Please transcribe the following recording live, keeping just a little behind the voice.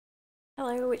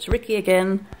Hello, it's Ricky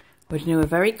again. We're going to do a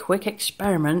very quick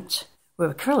experiment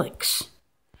with acrylics.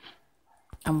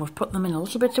 And we've put them in a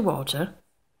little bit of water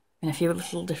in a few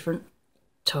little different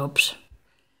tubs.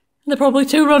 They're probably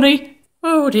too runny.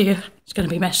 Oh dear, it's going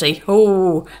to be messy.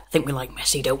 Oh, I think we like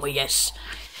messy, don't we? Yes.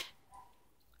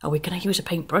 Are we going to use a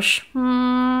paintbrush?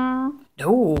 No.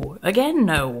 Again,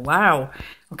 no. Wow.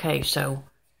 Okay, so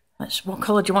what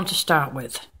colour do you want to start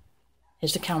with?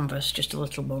 Here's the canvas, just a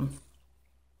little one.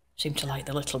 Seem to like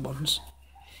the little ones.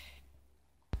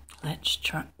 Let's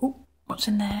try. Oh, what's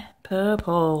in there?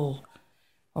 Purple.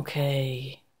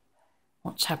 Okay.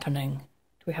 What's happening?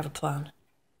 Do we have a plan?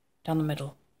 Down the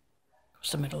middle.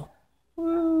 Across the middle.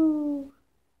 Ooh.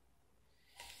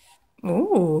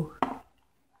 Ooh.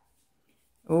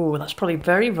 Ooh, that's probably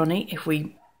very runny if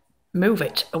we move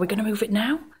it. Are we going to move it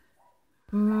now?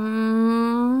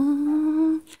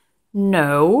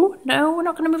 No, we're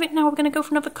not going to move it now. We're going to go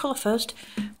for another colour first.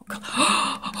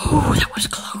 Oh, that was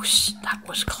close. That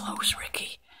was close,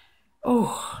 Ricky.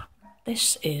 Oh,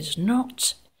 this is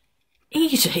not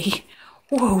easy.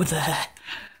 Whoa there.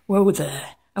 Whoa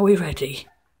there. Are we ready?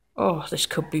 Oh, this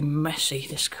could be messy.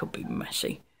 This could be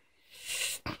messy.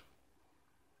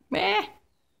 Meh.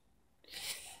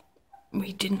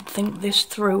 We didn't think this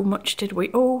through much, did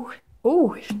we? Oh,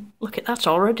 look at that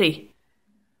already.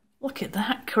 Look at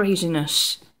that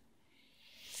craziness.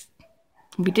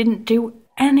 We didn't do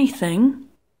anything,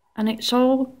 and it's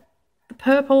all, the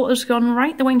purple has gone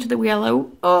right the way into the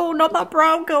yellow. Oh, not that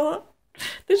brown colour.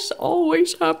 This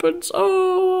always happens.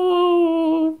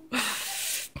 Oh.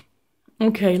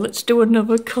 Okay, let's do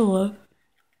another colour.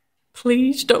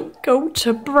 Please don't go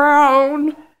to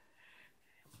brown.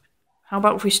 How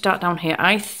about if we start down here?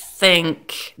 I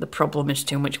think the problem is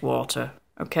too much water,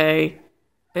 okay?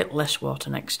 Bit less water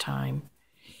next time.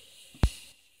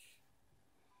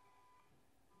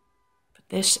 But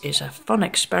this is a fun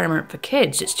experiment for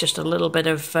kids. It's just a little bit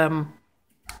of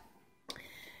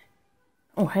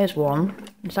oh, here's one.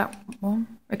 Is that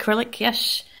one? Acrylic,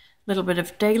 yes. A little bit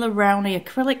of Daler Rowney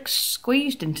acrylics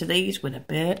squeezed into these with a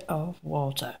bit of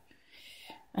water.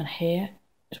 And here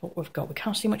is what we've got. We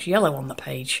can't see much yellow on the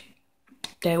page.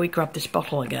 Dare we grab this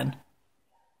bottle again?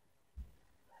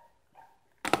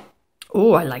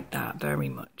 Oh, I like that very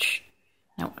much.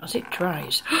 Now, as it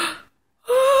dries...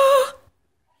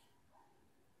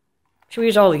 Should we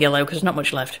use all the yellow, because there's not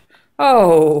much left?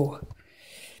 Oh!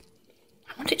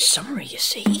 I want it summery, you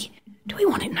see? Do we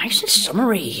want it nice and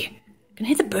summery? I can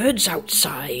hear the birds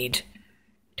outside.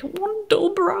 Don't want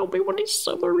dull brown, we want it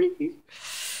summery.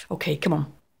 Okay, come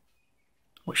on.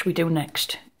 What should we do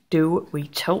next? Do we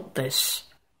tilt this?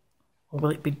 Or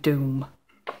will it be doom?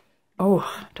 Oh,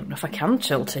 I don't know if I can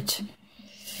tilt it.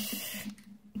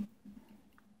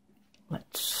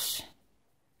 Let's...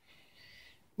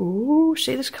 Ooh,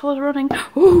 see this colour's running?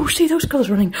 Ooh, see those colours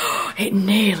running? It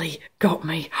nearly got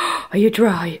me. Are you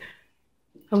dry?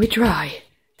 Are we dry?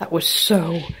 That was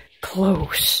so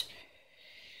close.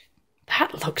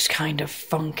 That looks kind of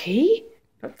funky.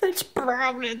 But there's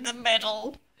brown in the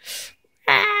middle.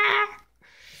 Ah.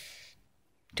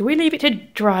 Do we leave it to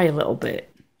dry a little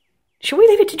bit? Should we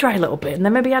leave it to dry a little bit and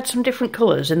then maybe add some different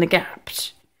colours in the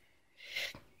gaps?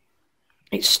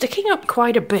 It's sticking up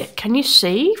quite a bit. Can you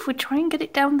see? If we try and get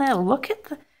it down there, look at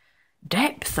the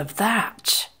depth of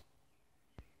that.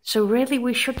 So really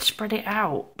we should spread it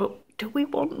out, but do we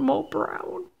want more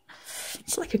brown?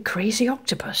 It's like a crazy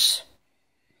octopus.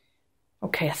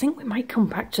 Okay, I think we might come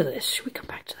back to this. Should we come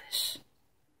back to this?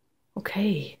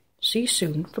 Okay, see you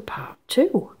soon for part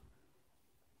 2.